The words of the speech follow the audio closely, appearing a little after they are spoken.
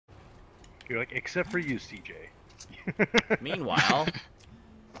You're like, except for you, CJ. Meanwhile...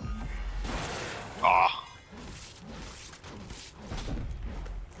 Ah.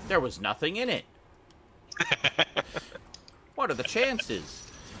 There was nothing in it. What are the chances?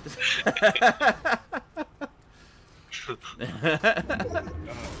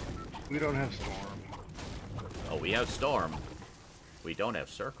 We don't have Storm. Oh, we have Storm. We don't have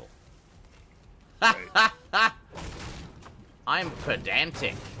Circle. Right. I'm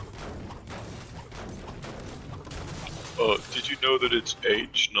pedantic. Did you know that it's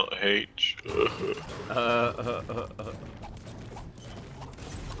H, not H?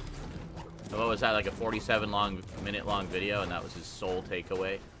 What was that, like a 47-minute long video, and that was his sole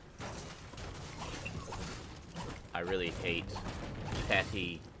takeaway? I really hate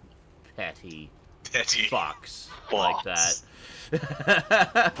petty fucks like that.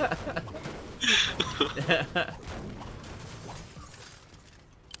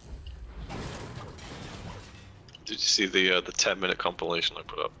 Did you see the 10-minute compilation I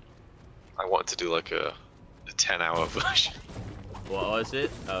put up? I wanted to do like a 10-hour version. What was it?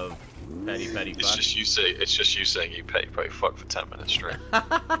 Of petty fuck? It's just you saying you petty fuck for 10 minutes straight.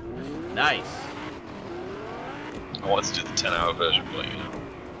 Nice. I wanted to do the 10-hour version, but you know,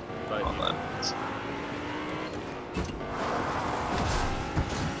 But on that.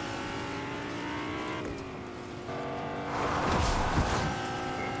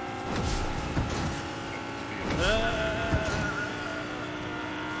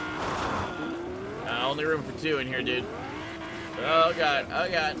 only room for two in here, dude. Oh god, oh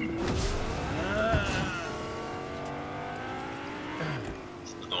god.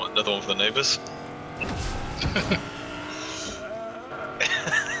 Another one for the neighbors.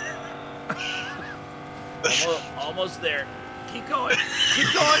 Almost there. Keep going.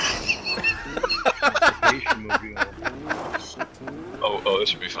 Keep going. Oh, this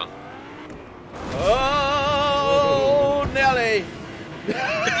should be fun. Oh, Nelly.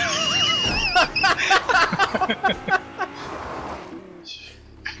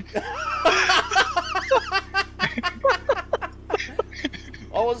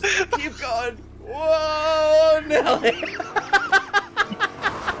 Almost there. Keep going. Whoa, Nelly.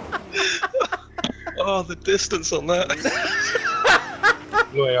 Oh, the distance on that.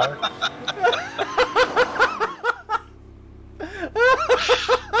 Blue AR.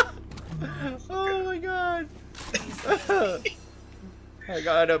 Oh my god. I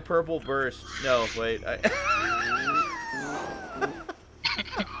got a purple burst. No, wait.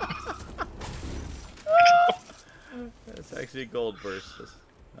 That's actually a gold burst. That's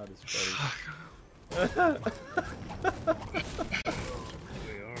not as funny.